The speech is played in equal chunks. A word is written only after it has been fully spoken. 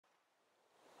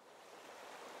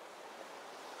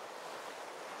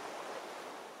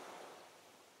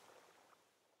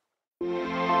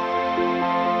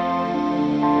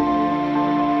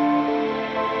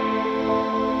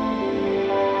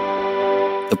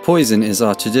The Poison is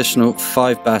our traditional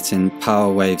 5-batten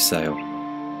power wave sail.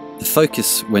 The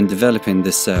focus when developing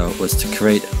this sail was to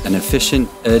create an efficient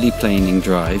early planing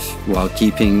drive while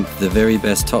keeping the very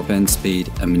best top end speed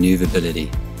and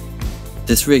maneuverability.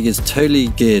 This rig is totally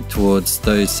geared towards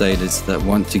those sailors that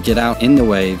want to get out in the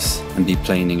waves and be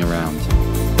planing around.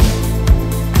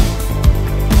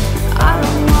 I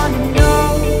don't wanna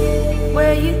know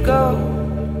where you go,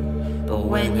 but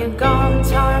when you're gone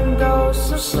time goes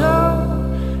so slow.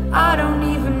 I don't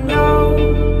even know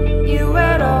you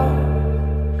at all.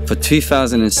 For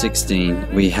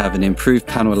 2016, we have an improved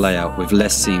panel layout with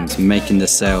less seams, making the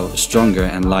sail stronger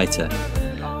and lighter.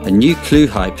 A new clue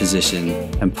height position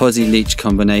and posi leech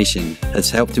combination has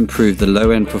helped improve the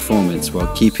low end performance while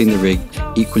keeping the rig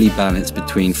equally balanced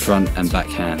between front and back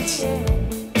hands.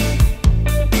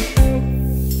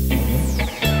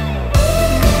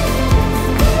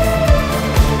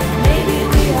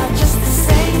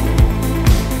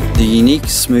 The unique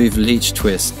smooth leech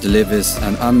twist delivers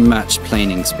an unmatched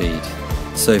planing speed.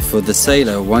 So for the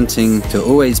sailor wanting to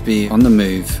always be on the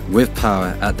move with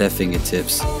power at their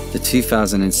fingertips, the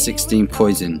 2016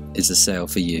 Poison is a sail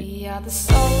for you. We are the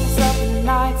souls of the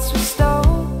nights we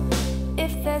stole.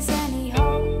 If there's